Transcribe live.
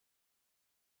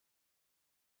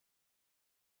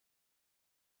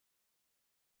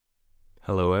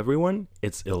Hello everyone,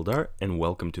 it's Ildar and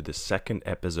welcome to the second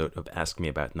episode of Ask Me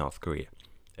About North Korea,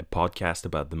 a podcast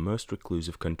about the most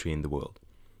reclusive country in the world.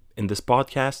 In this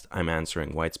podcast, I'm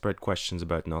answering widespread questions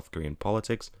about North Korean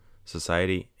politics,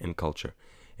 society, and culture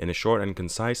in a short and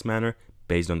concise manner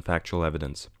based on factual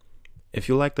evidence. If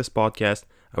you like this podcast,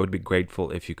 I would be grateful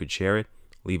if you could share it,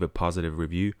 leave a positive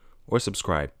review, or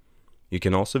subscribe. You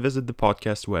can also visit the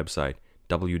podcast website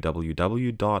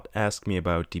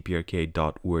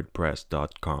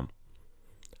www.askmeaboutdprk.wordpress.com.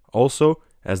 Also,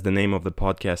 as the name of the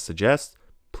podcast suggests,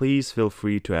 please feel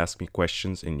free to ask me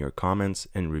questions in your comments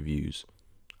and reviews.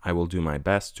 I will do my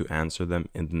best to answer them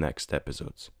in the next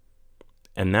episodes.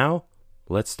 And now,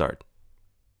 let's start.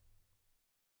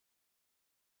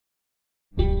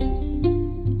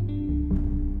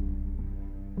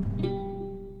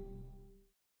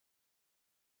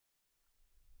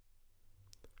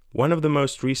 One of the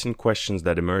most recent questions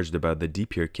that emerged about the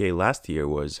DPRK last year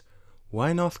was,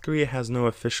 why North Korea has no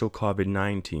official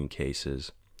COVID-19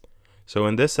 cases? So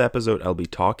in this episode, I'll be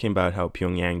talking about how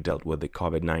Pyongyang dealt with the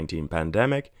COVID-19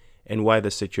 pandemic and why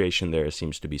the situation there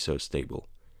seems to be so stable.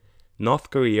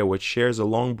 North Korea, which shares a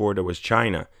long border with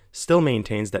China, still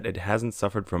maintains that it hasn't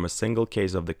suffered from a single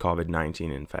case of the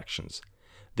COVID-19 infections.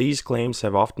 These claims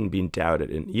have often been doubted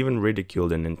and even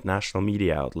ridiculed in international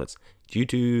media outlets due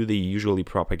to the usually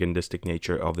propagandistic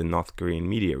nature of the North Korean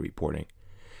media reporting.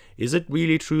 Is it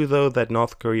really true, though, that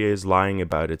North Korea is lying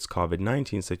about its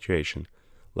COVID-19 situation?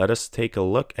 Let us take a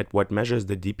look at what measures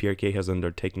the DPRK has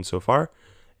undertaken so far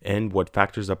and what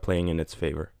factors are playing in its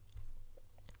favor.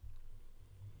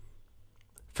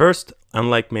 First,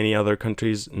 unlike many other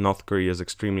countries, North Korea's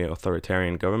extremely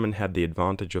authoritarian government had the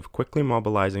advantage of quickly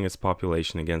mobilizing its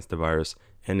population against the virus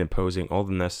and imposing all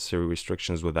the necessary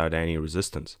restrictions without any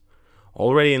resistance.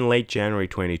 Already in late January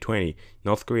 2020,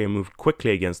 North Korea moved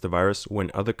quickly against the virus when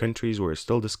other countries were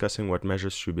still discussing what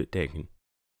measures should be taken.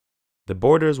 The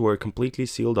borders were completely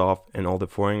sealed off and all the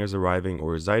foreigners arriving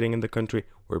or residing in the country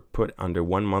were put under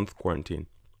 1-month quarantine.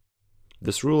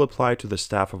 This rule applied to the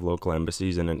staff of local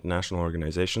embassies and international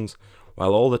organizations,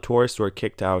 while all the tourists were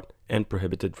kicked out and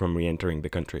prohibited from re-entering the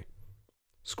country.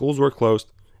 Schools were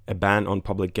closed, a ban on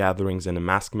public gatherings and a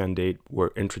mask mandate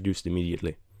were introduced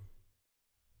immediately.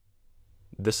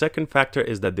 The second factor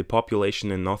is that the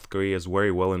population in North Korea is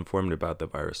very well informed about the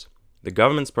virus. The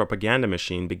government's propaganda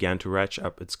machine began to ratchet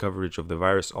up its coverage of the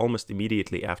virus almost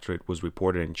immediately after it was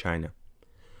reported in China.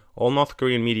 All North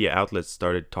Korean media outlets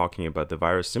started talking about the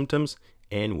virus symptoms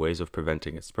and ways of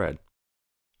preventing its spread.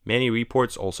 Many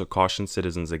reports also cautioned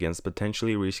citizens against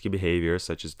potentially risky behavior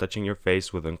such as touching your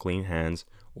face with unclean hands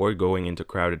or going into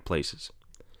crowded places.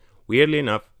 Weirdly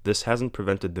enough, this hasn't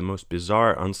prevented the most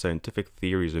bizarre unscientific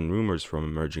theories and rumors from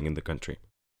emerging in the country.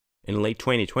 In late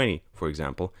 2020, for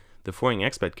example, the foreign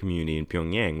expat community in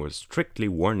Pyongyang was strictly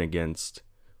warned against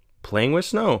playing with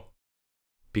snow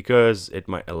because it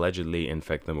might allegedly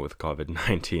infect them with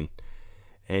COVID-19.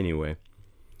 Anyway,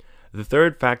 the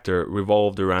third factor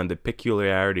revolved around the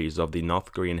peculiarities of the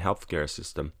North Korean healthcare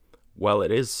system. While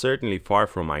it is certainly far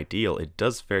from ideal, it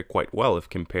does fare quite well if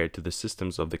compared to the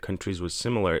systems of the countries with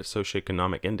similar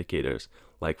socioeconomic indicators,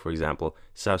 like for example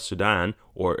South Sudan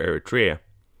or Eritrea.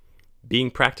 Being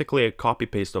practically a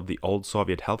copy-paste of the old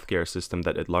Soviet healthcare system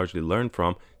that it largely learned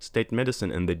from, state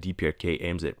medicine in the DPRK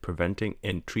aims at preventing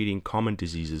and treating common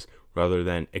diseases rather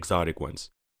than exotic ones.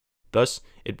 Thus,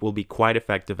 it will be quite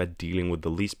effective at dealing with the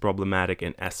least problematic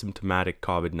and asymptomatic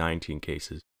COVID-19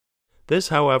 cases. This,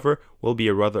 however, will be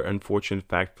a rather unfortunate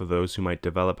fact for those who might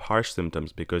develop harsh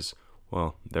symptoms because,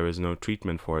 well, there is no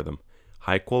treatment for them.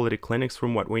 High-quality clinics,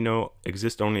 from what we know,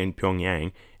 exist only in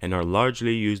Pyongyang and are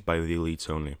largely used by the elites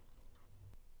only.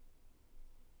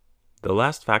 The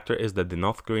last factor is that the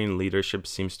North Korean leadership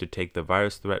seems to take the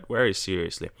virus threat very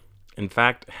seriously. In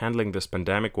fact, handling this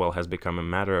pandemic well has become a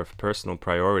matter of personal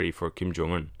priority for Kim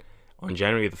Jong-un. On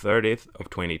January 30th of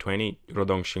 2020,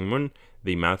 Rodong Shinmun,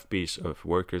 the mouthpiece of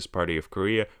Workers' Party of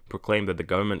Korea, proclaimed that the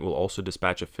government will also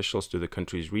dispatch officials to the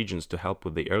country's regions to help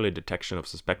with the early detection of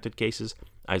suspected cases,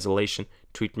 isolation,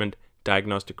 treatment,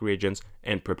 diagnostic reagents,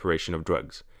 and preparation of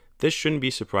drugs. This shouldn't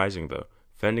be surprising, though.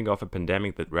 Fending off a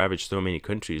pandemic that ravaged so many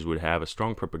countries would have a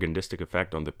strong propagandistic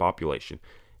effect on the population.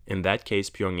 In that case,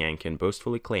 Pyongyang can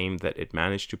boastfully claim that it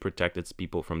managed to protect its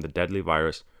people from the deadly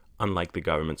virus, unlike the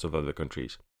governments of other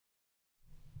countries.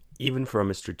 Even from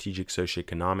a strategic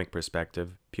socioeconomic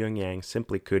perspective, Pyongyang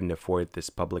simply couldn't afford this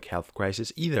public health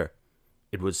crisis either.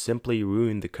 It would simply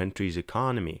ruin the country's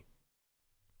economy.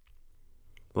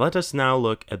 Let us now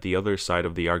look at the other side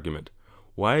of the argument.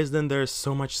 Why is then there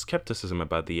so much skepticism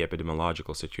about the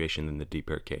epidemiological situation in the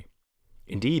DPRK?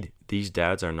 Indeed, these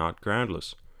doubts are not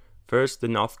groundless. First, the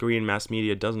North Korean mass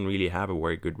media doesn't really have a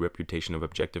very good reputation of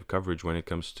objective coverage when it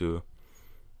comes to,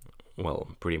 well,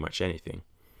 pretty much anything.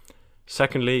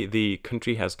 Secondly, the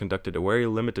country has conducted a very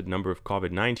limited number of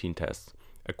COVID-19 tests.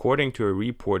 According to a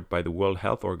report by the World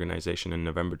Health Organization in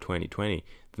November 2020,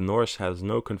 the North has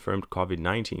no confirmed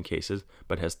COVID-19 cases,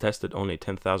 but has tested only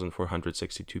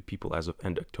 10,462 people as of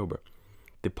end October.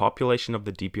 The population of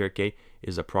the DPRK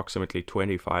is approximately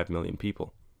 25 million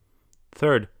people.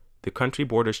 Third, the country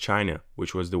borders China,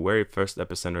 which was the very first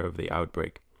epicenter of the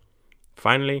outbreak.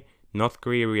 Finally, North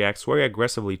Korea reacts very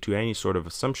aggressively to any sort of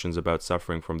assumptions about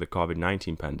suffering from the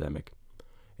COVID-19 pandemic.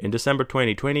 In December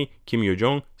 2020, Kim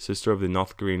Yo-jong, sister of the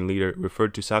North Korean leader,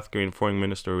 referred to South Korean Foreign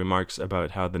Minister remarks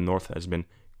about how the North has been,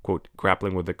 quote,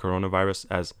 grappling with the coronavirus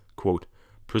as, quote,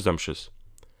 presumptuous.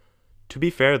 To be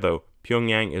fair though,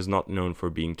 Pyongyang is not known for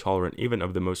being tolerant even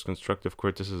of the most constructive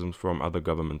criticisms from other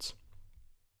governments.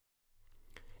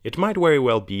 It might very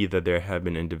well be that there have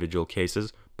been individual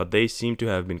cases, but they seem to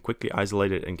have been quickly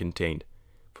isolated and contained.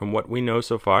 From what we know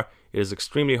so far, it is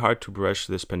extremely hard to brush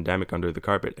this pandemic under the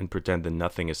carpet and pretend that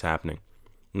nothing is happening.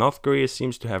 North Korea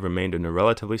seems to have remained in a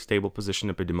relatively stable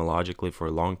position epidemiologically for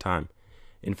a long time.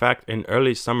 In fact, in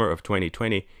early summer of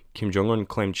 2020, Kim Jong-un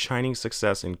claimed shining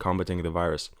success in combating the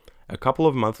virus. A couple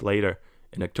of months later,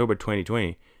 in October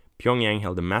 2020, Pyongyang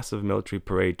held a massive military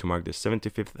parade to mark the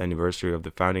 75th anniversary of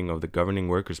the founding of the governing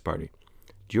Workers' Party.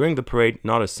 During the parade,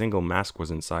 not a single mask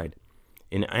was in sight.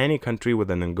 In any country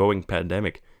with an ongoing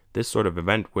pandemic, this sort of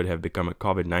event would have become a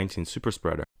COVID-19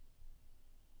 superspreader.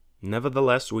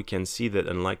 Nevertheless, we can see that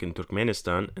unlike in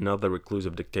Turkmenistan, another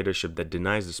reclusive dictatorship that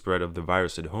denies the spread of the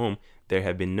virus at home, there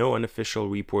have been no unofficial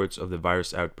reports of the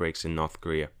virus outbreaks in North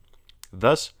Korea.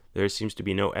 Thus, there seems to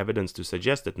be no evidence to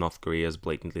suggest that North Korea is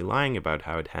blatantly lying about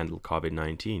how it handled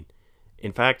COVID-19.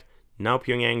 In fact, now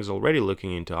Pyongyang is already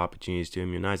looking into opportunities to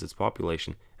immunize its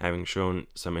population, having shown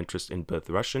some interest in both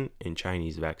Russian and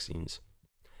Chinese vaccines.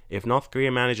 If North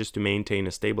Korea manages to maintain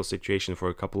a stable situation for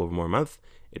a couple of more months,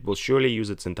 it will surely use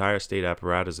its entire state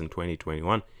apparatus in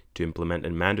 2021 to implement a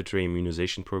mandatory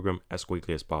immunization program as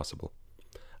quickly as possible.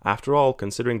 After all,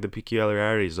 considering the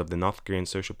peculiarities of the North Korean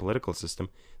socio-political system,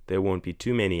 there won't be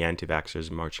too many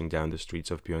anti-vaxxers marching down the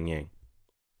streets of Pyongyang.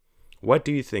 What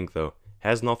do you think though?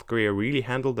 Has North Korea really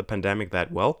handled the pandemic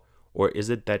that well? Or is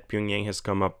it that Pyongyang has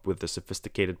come up with a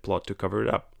sophisticated plot to cover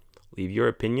it up? Leave your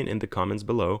opinion in the comments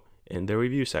below in the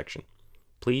review section.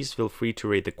 Please feel free to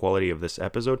rate the quality of this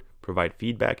episode, provide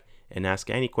feedback, and ask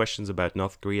any questions about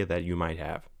North Korea that you might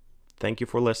have. Thank you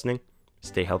for listening,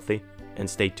 stay healthy, and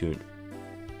stay tuned.